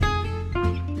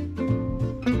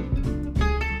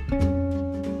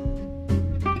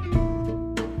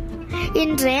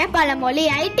இன்றைய பழமொழி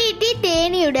ஐடிடி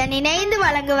தேனியுடன் இணைந்து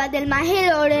வழங்குவதில்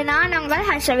மகிழோடு நான் உங்கள்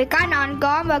ஹர்ஷவிகா,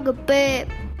 4ஆம் வகுப்பு.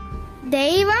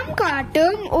 தெய்வம்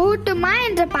காட்டும் ஊட்டுமா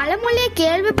என்ற பழமொழியை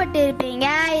கேள்விப்பட்டிருப்பீங்க.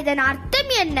 இதன்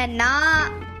அர்த்தம் என்னன்னா,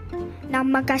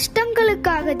 நம்ம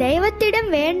கஷ்டங்களுக்காக தெய்வத்திடம்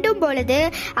வேண்டும் பொழுது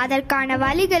அதற்கான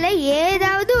வழிகளை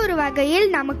ஏதாவது ஒரு வகையில்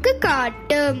நமக்கு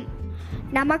காட்டும்.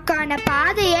 நமக்கான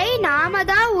பாதையை நாம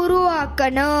தான்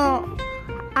உருவாக்கணும்.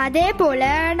 அதே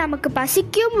போல நமக்கு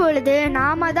பசிக்கும் பொழுது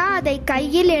நாம தான் அதை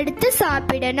கையில் எடுத்து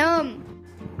சாப்பிடணும்.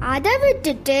 அதை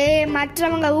விட்டுட்டு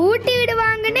மற்றவங்க ஊட்டி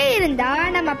விடுவாங்கன்னு இருந்தா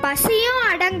நம்ம பசியும்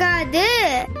அடங்காது.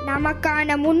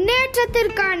 நமக்கான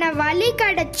முன்னேற்றத்திற்கான வழி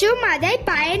கிடைச்சும் அதை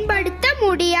பயன்படுத்த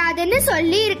முடியாதுன்னு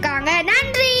சொல்லி இருக்காங்க.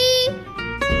 நன்றி.